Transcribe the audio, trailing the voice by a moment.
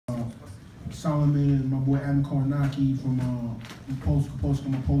Solomon and my boy Adam Kownacki from Polska,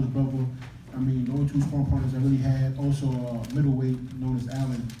 my Polish brother. I mean, the only two strong partners I really had. Also, middleweight known as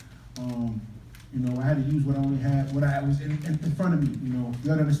Allen. You know, I had to use what I only had, what I had was in front of me. You know, you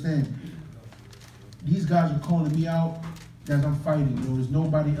gotta understand. These guys are calling me out as I'm fighting. You know, there's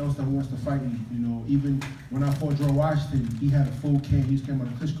nobody else that wants to fight me. You know, even when I fought Jarrell Washington, he had a full camp. He just came out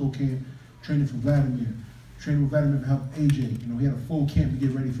of Klitschko camp, training for Vladimir. Training with Vladimir to help AJ. You know, he had a full camp to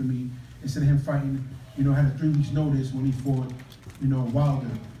get ready for me. Instead of him fighting, you know, had a 3 weeks notice when he fought, you know,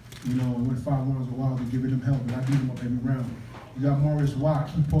 Wilder. You know, and went 5 rounds with Wilder, giving him help, and I beat him up every round. You got Maurice Watt,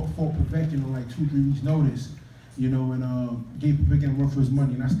 he fought Povetkin on like 2-3 weeks notice, you know, and gave Povetkin a run for his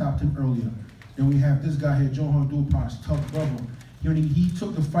money, and I stopped him earlier. Then we have this guy here, Johann Duhaupas, tough brother. He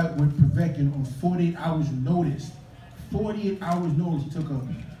took the fight with Povetkin on 48 hours notice. 48 hours notice, he took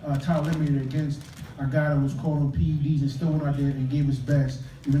a title eliminator against a guy that was calling PEDs and still went out there and gave his best,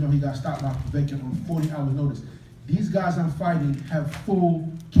 even though he got stopped by Povetkin on 40 hours notice. These guys I'm fighting have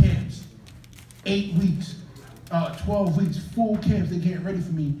full camps, 8 weeks, 12 weeks, full camps. They're getting ready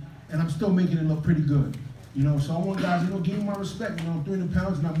for me, and I'm still making it look pretty good. You know, so I want guys, you know, give me my respect. You know, I'm 300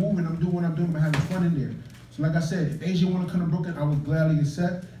 pounds and I'm moving, I'm doing what I'm doing, I'm having fun in there. So like I said, if AJ want to come to Brooklyn, I would gladly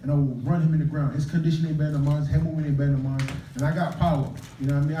accept, and I will run him in the ground. His condition ain't better than mine, his head movement ain't better than mine, and I got power. You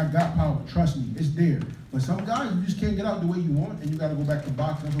know what I mean? I got power, trust me, it's there. But some guys, you just can't get out the way you want, and you got to go back to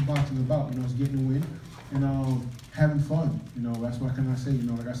boxing. That's what boxing is about. You know, it's getting the win and having fun. You know, that's what can I say. You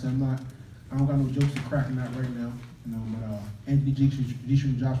know, like I said, I don't got no jokes to cracking that right now. You know, but Anthony Jishu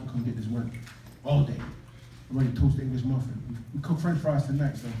and Josh will come get this work all day. I'm ready to toast the English muffin. We cook French fries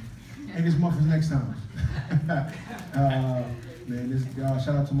tonight, so English muffins next time. Man, this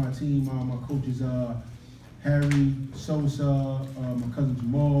shout out to my team, my coaches, Harry, Sosa, my cousin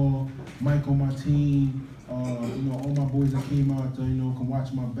Jamal, Mike on my team. You know, all my boys that came out, you know, can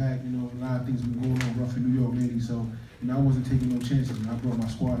watch my back. You know, a lot of things been going on rough in New York lately, so you know, I wasn't taking no chances. I brought my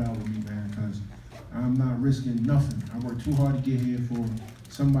squad out with me, man, because I'm not risking nothing. I worked too hard to get here for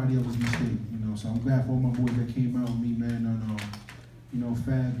somebody else's mistake. You know, so I'm glad for all my boys that came out with me, man. And you know,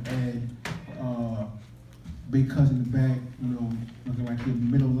 Fab, Ed, big cousin in the back. You know, looking like a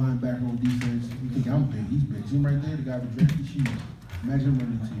middle linebacker on defense. You think I'm big? He's big. See him right there, the guy with dressed huge. Imagine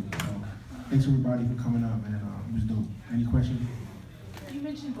running into you. So, thanks everybody for coming out, man. It was dope. Any questions? You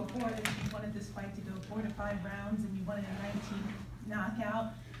mentioned before that you wanted this fight to go 4 to 5 rounds and you wanted a 19th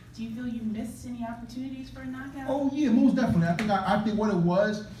knockout. Do you feel you missed any opportunities for a knockout? Oh yeah, most definitely. I think what it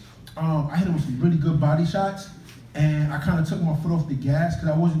was, I hit him with some really good body shots, and I kind of took my foot off the gas because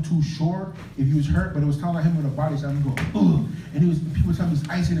I wasn't too sure if he was hurt. But it was time I hit him with a body shot. I'm going, ugh, and people tell me he's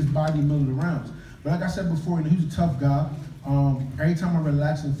icing his body in the middle of the rounds. But like I said before, you know, he was a tough guy. Every time I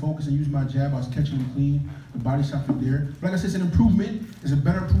relax and focus and use my jab, I was catching him clean. The body shots were there. But like I said, it's an improvement. It's a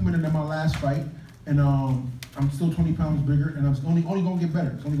better improvement than my last fight. And I'm still 20 pounds bigger, and I'm only gonna get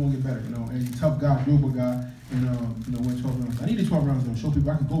better. It's only gonna get better, you know. And he's a tough guy, durable guy, and you know, win 12 rounds. I needed 12 rounds though. Show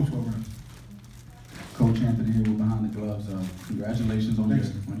people I can go 12 rounds. Coach Anthony here with Behind the Gloves. Congratulations on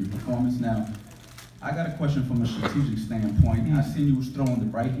your performance. Now, I got a question from a strategic standpoint. I seen you was throwing the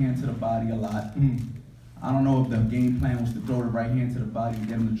right hand to the body a lot. I don't know if the game plan was to throw the right hand to the body and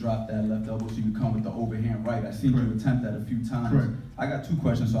get him to drop that left elbow so you could come with the overhand right. I seen you attempt that a few times. Correct. I got 2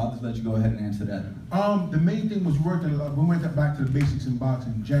 questions, so I'll just let you go ahead and answer that. The main thing was working. We went back to the basics in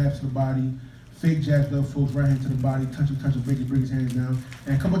boxing: jabs to the body, fake jabs, left hooks, right hand to the body, touch him, bring his hands down.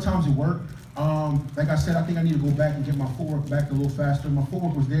 And a couple of times it worked. Like I said, I think I need to go back and get my footwork back a little faster. My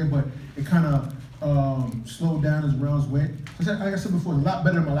footwork was there, but it kind of slowed down as rounds went. Like I said before, it's a lot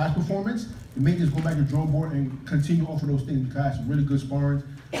better than my last performance. It made me just go back to the drawing board and continue off of those things because I had some really good sparring.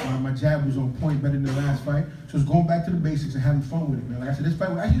 My jab was on point, better than the last fight. So it's going back to the basics and having fun with it, man. Like I said, this fight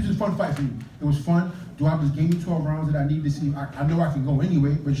was a fun fight for me. It was fun. Duhaupas gave me 12 rounds that I needed to see. I know I can go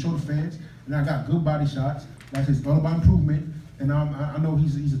anyway, but show the fans. And I got good body shots. Like I said, it's all about improvement. And I know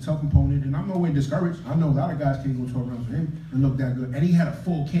he's a tough opponent, and I'm no way discouraged. I know a lot of guys can't go 12 rounds with him and look that good. And he had a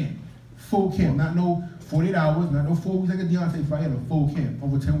full camp. Full camp, not no 48 hours, not no 4 weeks like a Deontay fight. He had a full camp,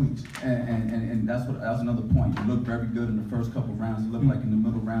 over 10 weeks. And that was another point. You looked very good in the first couple rounds. It looked like in the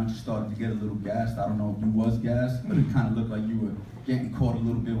middle rounds you started to get a little gassed. I don't know if you was gassed, but it kind of looked like you were getting caught a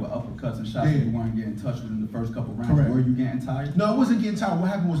little bit with uppercuts and shots that you weren't getting touched with in the first couple rounds. Correct. Were you getting tired? No, I wasn't getting tired. What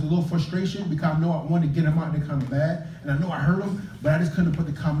happened was a little frustration because I know I wanted to get him out there kind of bad, and I know I hurt him, but I just couldn't put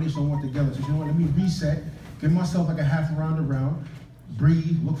the combination I want together. So you know what, let me reset, give myself like a half a round around,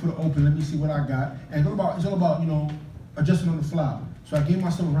 breathe, look for the open, let me see what I got. And it's all about, you know, adjusting on the fly. So I gave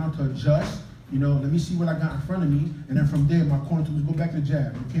myself a round to adjust, You know, let me see what I got in front of me, and then from there, my corner two is go back to the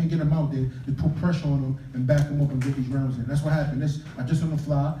jab. You can't get them out there, to put pressure on them and back them up and get these rounds in. That's what happened. I just on the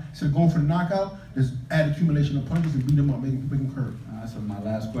fly. Instead of going for the knockout, just add accumulation of punches and beat them up, make them curve. So my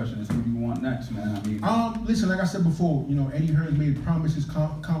last question is, who do you want next, man? I mean, Listen, like I said before, you know, Eddie Hearn made promises,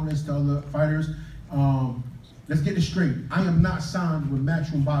 confidence to other fighters. Let's get it straight. I am not signed with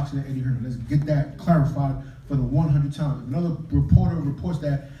Matchroom Boxing and Eddie Hearn. Let's get that clarified for the 100th time. If another reporter reports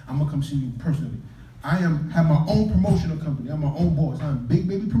that, I'm gonna come see you personally. I have my own promotional company. I'm my own boss. I'm Big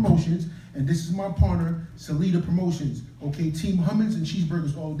Baby Promotions, and this is my partner, Salida Promotions. Okay, Team Hummus and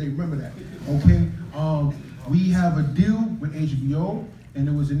Cheeseburgers all day. Remember that. Okay. We have a deal with HBO, and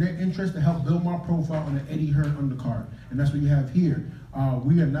it was in their interest to help build my profile on the Eddie Hearn undercard, and that's what you have here.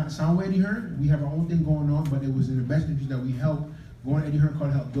 We are not signed with Eddie Hearn. We have our own thing going on, but it was in the best interest that we help go on Eddie Hearn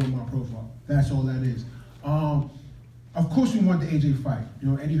card to help build my profile. That's all that is. Of course we want the AJ fight. You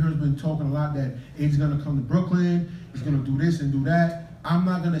know, Eddie Hearn's been talking a lot that AJ's gonna come to Brooklyn, he's gonna do this and do that. I'm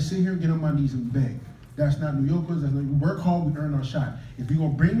not gonna sit here and get on my knees and beg. That's not New Yorkers. We work hard, we earn our shot. If you're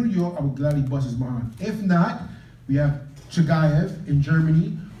gonna bring New York, I would gladly bust his behind. If not, we have Chagayev in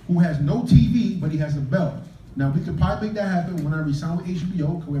Germany, who has no TV, but he has a belt. Now, we could probably make that happen when I resign with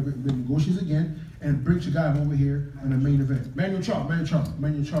HBO, because we're negotiations again, and bring Chagayev over here in the main event. Manuel Char.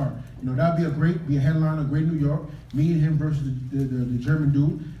 You know, that'd be a headliner, great New York. Me and him versus the German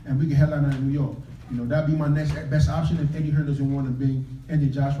dude, and we can headline out in New York. You know, that'd be my next best option if Eddie Hearn doesn't want to bring Anthony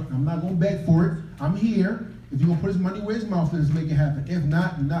Joshua. I'm not gonna beg for it. I'm here. If you're gonna put his money where his mouth is, make it happen. If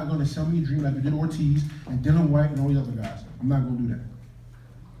not, you're not gonna sell me a dream like you did Ortiz and Dylan White and all these other guys. I'm not gonna do that.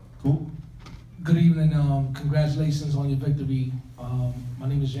 Cool? Good evening. Congratulations on your victory. My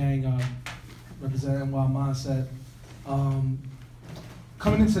name is Yang, representing NY Mindset.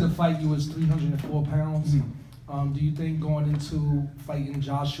 Coming into the fight, you was 304 pounds. Do you think going into fighting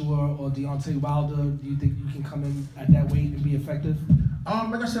Joshua or Deontay Wilder, do you think you can come in at that weight and be effective?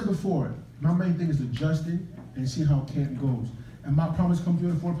 Like I said before, my main thing is adjusting and see how camp goes. And my promise come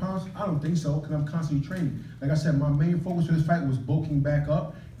 304 pounds? I don't think so, because I'm constantly training. Like I said, my main focus for this fight was bulking back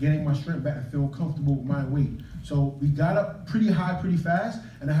up, getting my strength back and feeling comfortable with my weight. So we got up pretty high, pretty fast,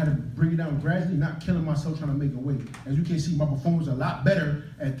 and I had to bring it down gradually, not killing myself trying to make a weight. As you can see, my performance was a lot better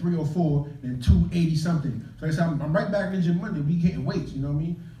at 304 than 280 something. So like I said, I'm right back in the gym Monday. We getting weights, you know what I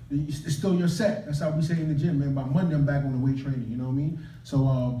mean? It's still your set. That's how we say in the gym, man. By Monday, I'm back on the weight training, you know what I mean?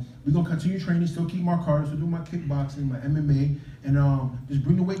 So we're gonna continue training, still keep my cardio, still do my kickboxing, my MMA, and just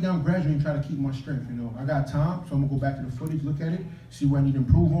bring the weight down gradually and try to keep my strength, you know. I got time, so I'm gonna go back to the footage, look at it, see where I need to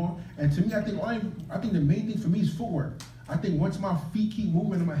improve on. And to me, I think the main thing for me is footwork. I think once my feet keep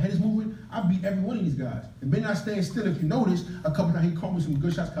moving and my head is moving, I beat every one of these guys. And then I staying still. If you notice, a couple times he called me some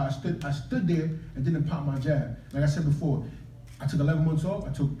good shots because I stood there and didn't pop my jab. Like I said before, I took 11 months off.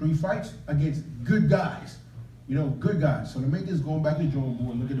 I took 3 fights against good guys. You know, good guys. So to make this, going back to the drawing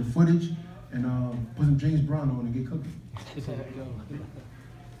board, look at the footage, and put some James Brown on and get cooking. Any further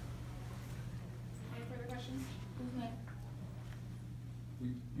questions? Who's next?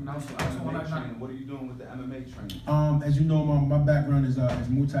 You also MMA training. What are you doing with the MMA training? As you know, my background is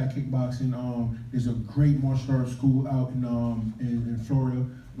Muay Thai kickboxing. There's a great martial arts school out in Florida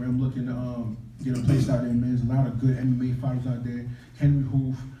where I'm looking to get a place out there, man. There's a lot of good MMA fighters out there. Henry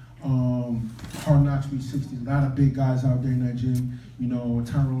Hoof, Hard Knocks 360, a lot of big guys out there in that gym. You know,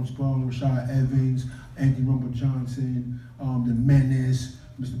 Tyrone Spong, Rashad Evans, Anthony Rumble Johnson, the Menace,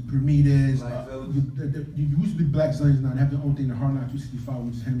 Mr. Bermudez. You used to be Black Zillions now. They have their own thing, the Hard Knocks 265,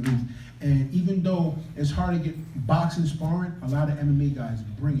 which is Henry Hoof. And even though it's hard to get boxing sparring, a lot of MMA guys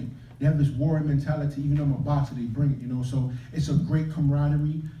bring it. They have this warrior mentality. Even though I'm a boxer, they bring it, you know. So it's a great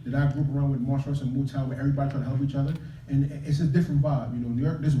camaraderie that I grew up around with martial arts and Muay Thai, where everybody try to help each other. And it's a different vibe, you know. New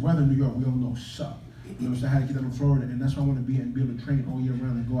York, this weather in New York, we all know suck. You know, so I had to get down to Florida, and that's why I want to be and be able to train all year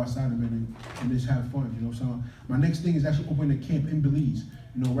round and go outside of it and just have fun, you know. So my next thing is actually opening a camp in Belize,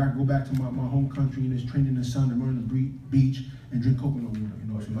 you know, where I go back to my home country and just train in the sun and run on the beach and drink coconut water,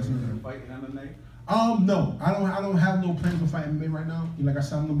 you know. So that's another Fight in MMA? No, I don't have no plans to fight MMA right now. Like I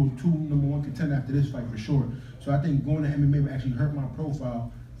said, I'm number 1 contender after this fight for sure. So I think going to MMA would actually hurt my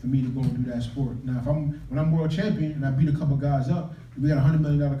profile for me to go and do that sport. Now, when I'm world champion and I beat a couple guys up, we got a $100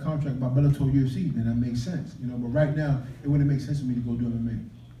 million contract by Bellator UFC, then that makes sense, you know. But right now, it wouldn't make sense for me to go do MMA.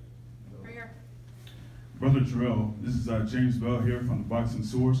 Right here. Brother Jarrell, this is James Bell here from the Boxing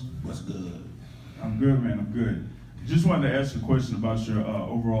Source. What's good? I'm good, man, I'm good. Just wanted to ask you a question about your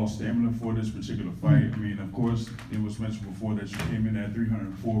overall stamina for this particular fight. I mean, of course, it was mentioned before that you came in at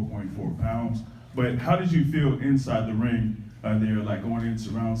 304.4 pounds, but how did you feel inside the ring there, like going into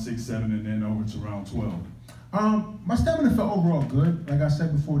round 6, 7, and then over to round 12? My stamina felt overall good. Like I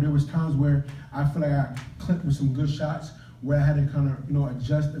said before, there was times where I feel like I clipped with some good shots, where I had to kind of,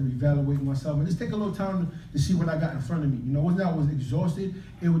 adjust and reevaluate myself and just take a little time to see what I got in front of me. It wasn't that I was exhausted.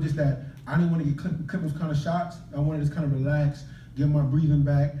 It was just that I didn't want to get clipped with kind of shots. I wanted to just kind of relax, get my breathing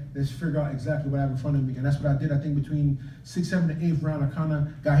back, just figure out exactly what I have in front of me. And that's what I did. I think between 6th, 7th, and 8th round, I kind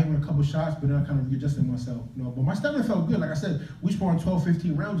of got hit with a couple shots, but then I kind of readjusted myself. But my stamina felt good. Like I said, we sparring 12,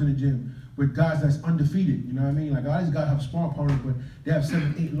 15 rounds in the gym with guys that's undefeated. You know what I mean? Like, all these guys have sparring partners, but they have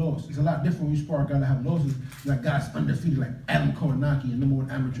 7, 8 losses. It's a lot different when you spar a guy that have losses, like guys undefeated, like Adam Koronaki, a #1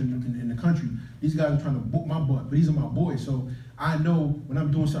 amateur in the country. These guys are trying to book my butt, but these are my boys. So I know when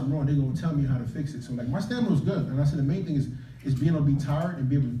I'm doing something wrong, they're gonna tell me how to fix it. So like, my stamina was good. And I said the main thing is being able to be tired and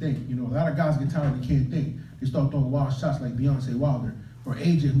be able to think. A lot of guys get tired and they can't think. They start throwing wild shots like Beyonce Wilder or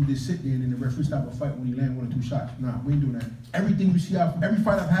AJ, who just sit there and then the referee stop a fight when he land 1 or 2 shots. Nah, we ain't doing that. Everything you see, every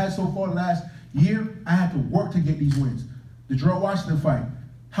fight I've had so far the last year, I had to work to get these wins. The Jarrell Washington fight,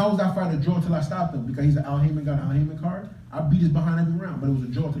 how was that fight a draw until I stopped him? Because he's an Al Heyman, got an Al Heyman card. I beat his behind every round, but it was a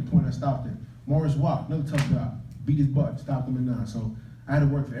draw to the point I stopped him. Morris Watt, another tough guy, beat his butt, stopped him in 9. So I had to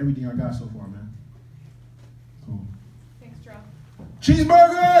work for everything I got so far, man. Cool. Thanks, Jarrell.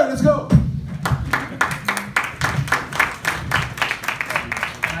 Cheeseburger, let's go.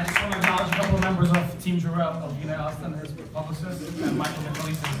 I just want to acknowledge a couple of members of Team Jarrell, Gina Elston, his publicist, and Michael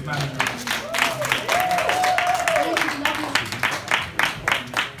Nicolese, his manager.